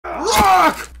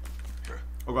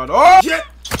Oh god. Oh shit!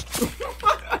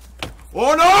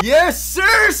 Oh no! Yes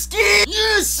sir, Ski!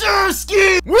 Yes sir,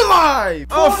 Ski! We're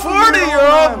live! A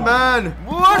 40-year-old man!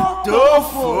 What the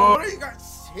fuck? What are you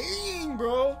guys saying,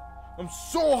 bro? I'm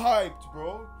so hyped,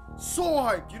 bro. So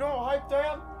hyped. You know how hyped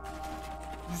I am?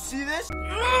 You see this?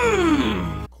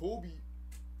 Kobe.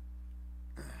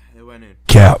 It went in.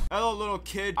 Cap. Hello, little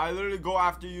kid. I literally go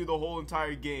after you the whole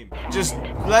entire game. Just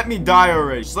let me die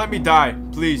already. Just let me die.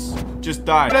 Please. Just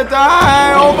die. I'm gonna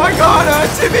die. Oh my god.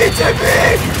 Timmy.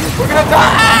 We're gonna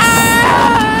die.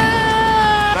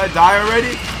 Can I die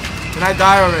already? Can I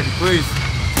die already? Please.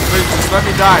 Please, just let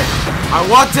me die. I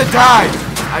want to die.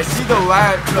 I see the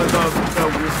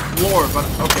floor, but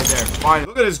okay, there. Fine.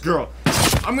 Look at this girl.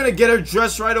 I'm gonna get her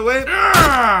dressed right away.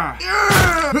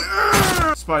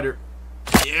 Spider.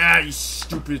 Yeah, you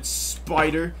stupid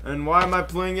spider. And why am I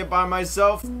playing it by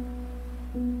myself?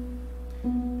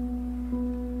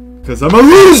 Because I'm a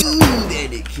loser.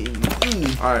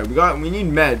 Alright, we need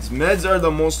meds. Meds are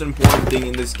the most important thing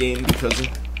in this game because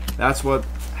that's what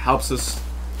helps us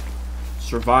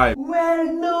survive. Well,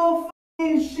 no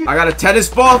shit. I got a tennis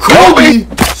ball. Kobe!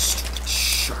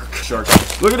 Shark.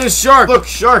 Look at this shark. Look,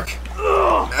 shark.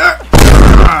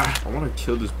 I want to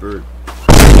kill this bird.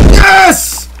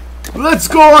 Yes! Let's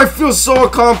go! I feel so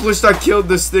accomplished. I killed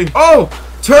this thing. Oh!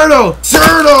 Turtle!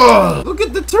 Look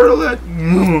at the turtle that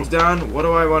moves down. What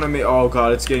do I want to make? Oh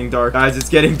god, it's getting dark. Guys, it's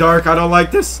getting dark. I don't like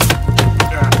this. Chop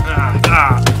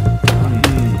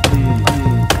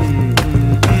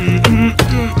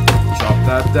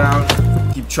that down.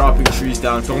 Keep chopping trees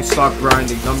down. Don't stop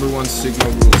grinding. #1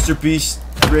 signal rule. Mr. Beast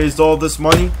raised all this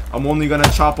money. I'm only gonna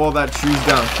chop all that trees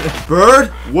down.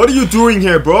 Bird, what are you doing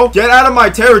here, bro? Get out of my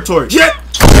territory. Get!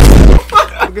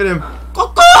 Look at him.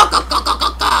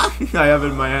 I have it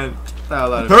in my hand. Get the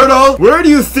hell out of here. Turtle, where do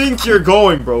you think you're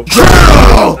going, bro?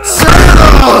 Turtle!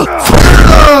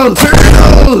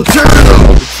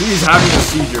 The tree's having a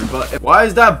seizure, but why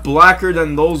is that blacker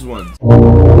than those ones?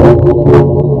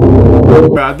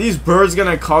 Are these birds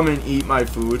gonna come and eat my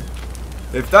food?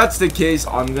 If that's the case,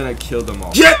 I'm gonna kill them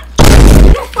all. Get!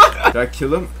 Did I kill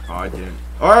them? Oh, I didn't.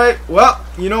 Alright, well,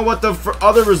 you know what the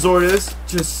other resort is?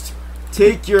 Just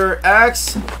take your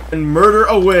axe and murder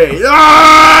away.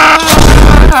 Ah!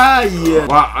 Yeah.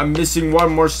 Wow, I'm missing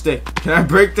one more stick. Can I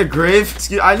break the grave?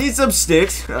 Excuse, I need some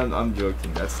sticks. I'm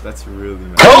joking. That's really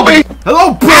nice. Kobe!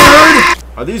 Hello, bird!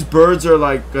 Are these birds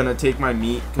like gonna take my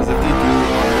meat? Because if they do,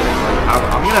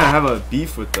 I'm gonna have a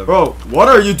beef with them. Bro, what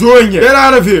are you doing here? Get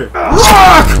out of here!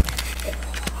 Rock!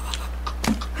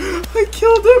 I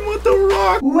killed him with the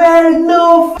rock. Well,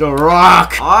 no. The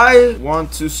rock. I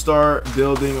want to start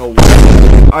building a wall.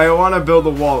 I want to build a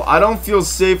wall. I don't feel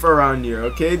safe around here,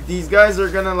 okay? These guys are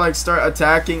gonna like start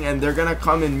attacking and they're gonna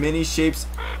come in many shapes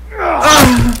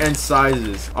and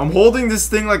sizes. I'm holding this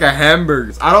thing like a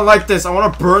hamburger. I don't like this. I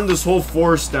want to burn this whole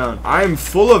forest down. I am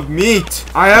full of meat.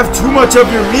 I have too much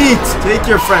of your meat. Take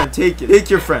your friend. Take it. Take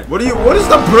your friend. What is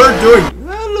the bird doing?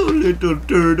 Hello, little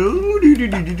turtle.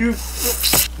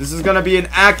 This is gonna be an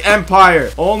axe empire.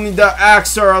 Only the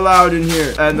axe are allowed in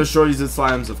here. And the shorties and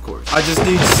slimes, of course. I just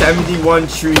need 71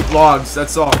 tree logs.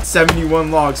 That's all.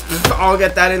 71 logs. I'll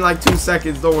get that in like 2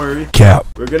 seconds. Don't worry. Cap.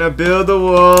 We're gonna build a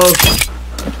wall.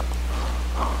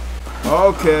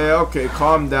 Okay,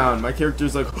 calm down. My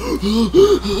character's like,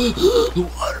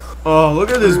 oh,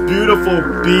 look at this beautiful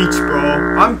beach,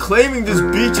 bro. I'm claiming this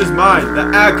beach is mine.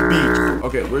 The Ack Beach.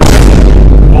 Okay, where's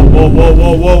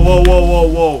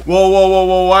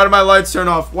Whoa. Why did my lights turn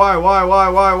off? Why?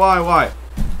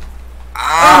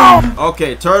 Ow!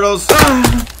 Okay, turtles.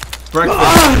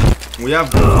 Breakfast. We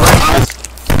have breakfast.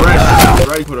 Fresh.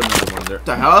 Right. Put another one there. What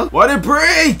the hell? Why did it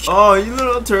break? Oh, you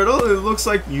little turtle. It looks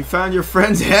like you found your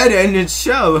friend's head and its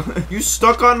shell. You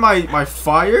stuck on my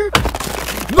fire?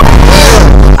 No!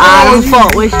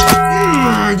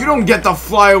 You don't get to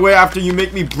fly away after you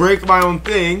make me break my own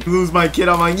thing. Lose my kid.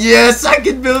 I'm like, yes, I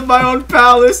can build my own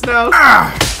palace now.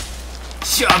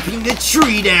 Chopping the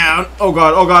tree down. Oh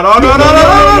god. Oh no.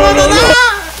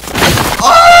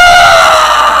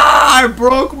 I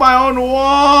broke my own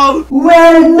wall.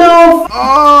 Well, no.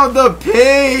 Oh, the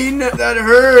pain. That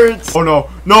hurts. Oh no.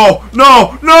 No.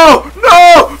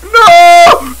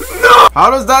 How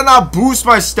does that not boost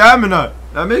my stamina?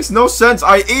 That makes no sense.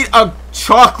 I ate a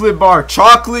chocolate bar.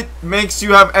 Chocolate makes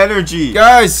you have energy.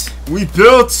 Guys, we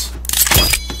built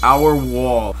our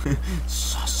wall.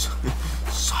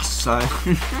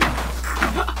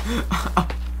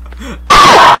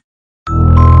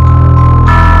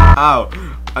 Ow.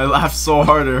 I laughed so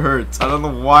hard it hurts. I don't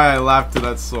know why I laughed to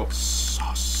that so.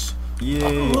 Sauce.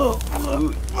 Yay.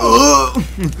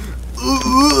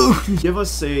 Give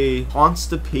us a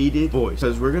constipated voice,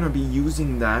 because we're gonna be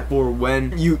using that for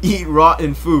when you eat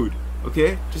rotten food.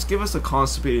 Okay? Just give us a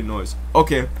constipated noise.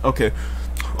 Okay, okay.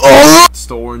 Oh! It's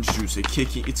the orange juice. It's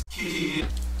kicking.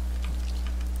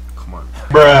 Come on.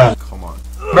 Bruh. Come on.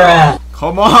 Bruh.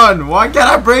 Come on. Why can't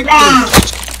I break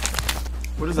this?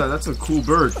 What is that? That's a cool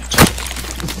bird.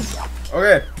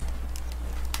 Okay.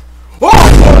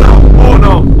 Oh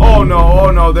no! Oh no!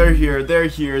 Oh no! They're here! They're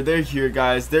here! They're here,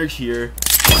 guys! They're here!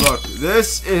 Look,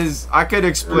 this is... I could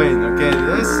explain, okay?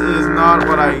 This is not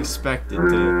what I expected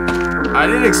to... I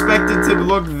didn't expect it to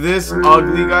look this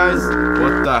ugly, guys.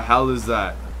 What the hell is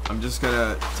that? I'm just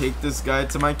gonna take this guy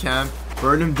to my camp,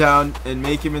 burn him down, and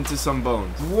make him into some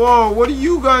bones. Whoa, what are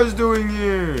you guys doing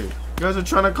here? You guys are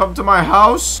trying to come to my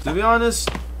house? To be honest,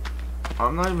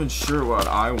 I'm not even sure what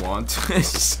I want.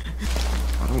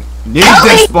 I don't need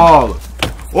this ball.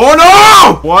 Oh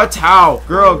no! What? How?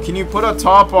 Girl, can you put a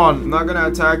top on? I'm not gonna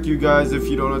attack you guys if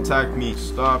you don't attack me.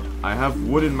 Stop. I have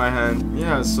wood in my hand.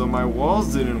 Yeah, so my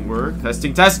walls didn't work.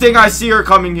 Testing, testing. I see her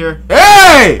coming here.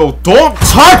 Hey! Oh, don't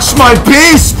touch my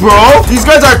base, bro! These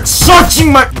guys are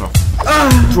touching my...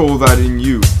 Throw that in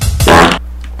you.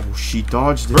 Oh, she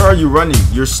dodged it. Where are you running?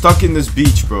 You're stuck in this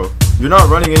beach, bro. You're not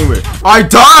running anywhere. I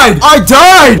died! I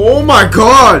died! Oh my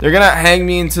god! They're gonna hang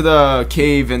me into the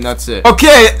cave and that's it.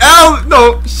 Okay, L,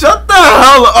 no, shut the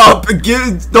hell up.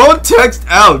 Don't text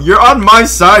L. You're on my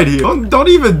side here. Don't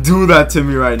even do that to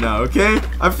me right now, okay?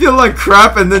 I feel like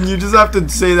crap and then you just have to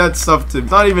say that stuff to me.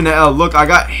 It's not even an L. Look, I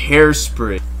got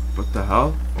hairspray. What the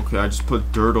hell? Okay, I just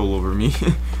put dirt all over me.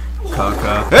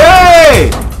 Caca.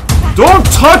 Hey! Don't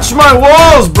touch my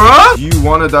walls, bruh! You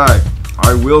wanna die?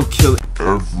 I will kill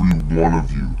every one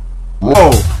of you.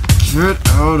 Bro, get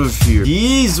out of here.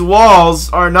 These walls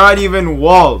are not even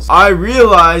walls. I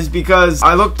realized because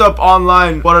I looked up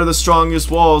online what are the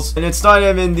strongest walls, and it's not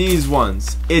even these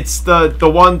ones. It's the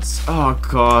ones... Oh,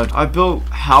 God. I built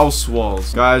house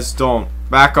walls. Guys, don't.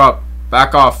 Back up.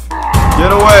 Back off.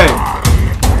 Get away.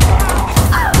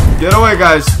 Get away,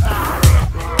 guys.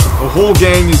 The whole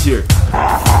gang is here.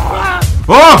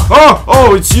 Oh, oh,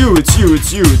 oh, it's you, it's you,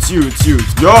 it's you, it's you, it's you.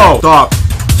 Yo, stop,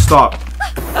 stop,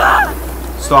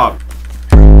 stop.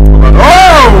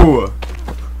 Oh!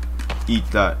 Eat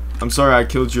that. I'm sorry I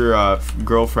killed your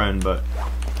girlfriend, but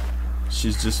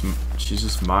she's just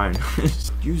mine.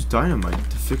 Use dynamite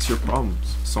to fix your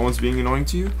problems. Someone's being annoying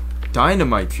to you?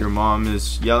 Dynamite. Your mom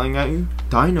is yelling at you?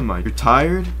 Dynamite. You're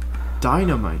tired?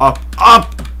 Dynamite. Up,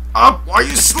 up, up. Why are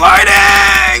you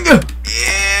sliding?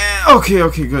 Yeah. Okay,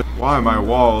 okay, good. Why my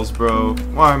walls, bro?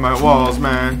 Why my walls,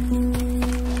 man?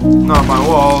 Not my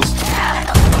walls.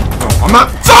 No, I'm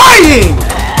not dying!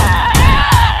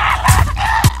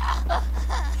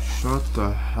 Shut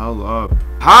the hell up.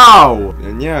 How?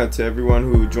 And yeah, to everyone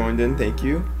who joined in, thank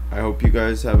you. I hope you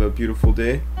guys have a beautiful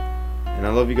day. And I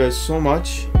love you guys so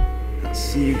much. I'll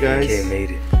see you guys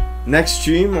next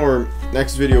stream or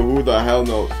next video. Who the hell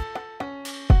knows?